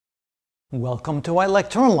Welcome to our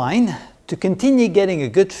lecture online. To continue getting a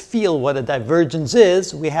good feel what a divergence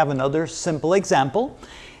is, we have another simple example.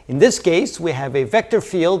 In this case, we have a vector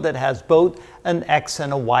field that has both an x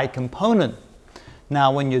and a y component.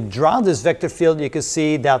 Now, when you draw this vector field, you can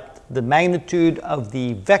see that the magnitude of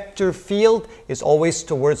the vector field is always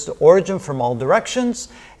towards the origin from all directions.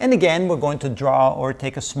 And again, we're going to draw or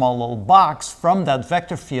take a small little box from that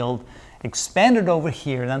vector field, expand it over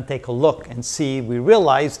here, and then take a look and see. We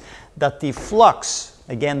realize that the flux,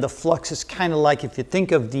 again, the flux is kind of like if you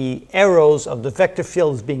think of the arrows of the vector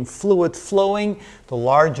field as being fluid flowing. The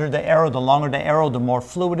larger the arrow, the longer the arrow, the more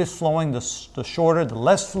fluid is flowing. The shorter, the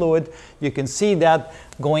less fluid. You can see that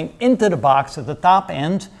going into the box at the top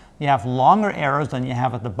end, you have longer arrows than you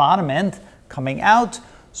have at the bottom end coming out.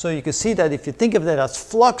 So you can see that if you think of that as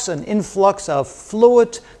flux, an influx of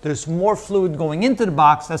fluid, there's more fluid going into the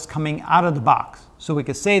box that's coming out of the box. So we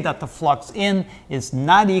could say that the flux in is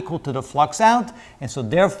not equal to the flux out, and so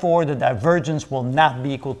therefore the divergence will not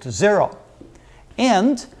be equal to 0.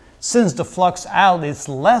 And since the flux out is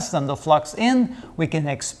less than the flux in, we can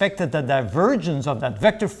expect that the divergence of that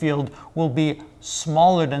vector field will be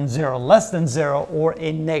smaller than 0, less than 0, or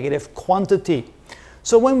a negative quantity.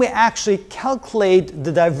 So when we actually calculate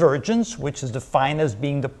the divergence, which is defined as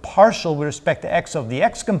being the partial with respect to x of the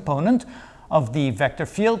x component of the vector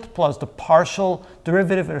field plus the partial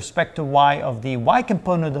derivative with respect to y of the y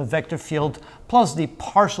component of the vector field plus the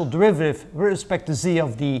partial derivative with respect to z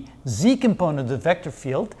of the z component of the vector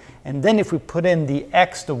field. And then if we put in the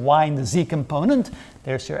x, the y, and the z component,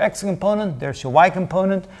 there's your x component, there's your y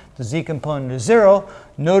component, the z component is 0.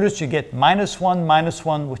 Notice you get -1,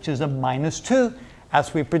 -1, which is a -2.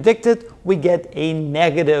 As we predicted, we get a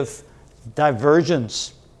negative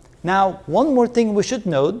divergence. Now, one more thing we should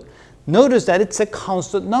note. Notice that it's a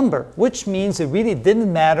constant number, which means it really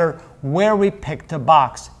didn't matter where we picked the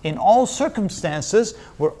box. In all circumstances,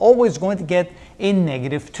 we're always going to get a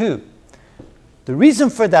 -2. The reason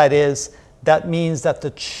for that is that means that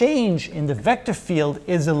the change in the vector field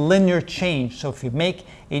is a linear change. So if you make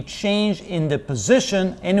a change in the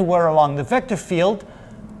position anywhere along the vector field,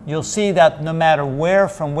 you'll see that no matter where,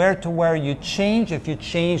 from where to where you change, if you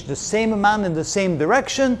change the same amount in the same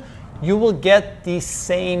direction, you will get the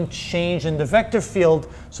same change in the vector field.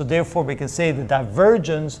 So therefore, we can say the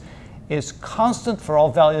divergence is constant for all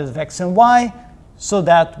values of x and y, so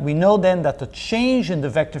that we know then that the change in the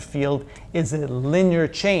vector field is a linear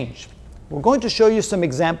change. We're going to show you some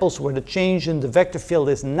examples where the change in the vector field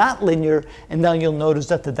is not linear, and then you'll notice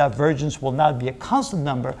that the divergence will not be a constant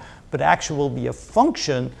number, but actually will be a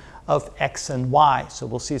function of x and y. So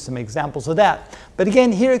we'll see some examples of that. But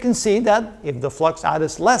again, here you can see that if the flux out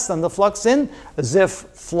is less than the flux in, as if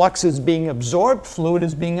flux is being absorbed, fluid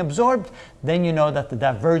is being absorbed, then you know that the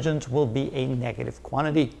divergence will be a negative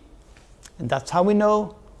quantity. And that's how we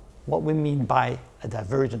know what we mean by a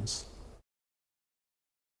divergence.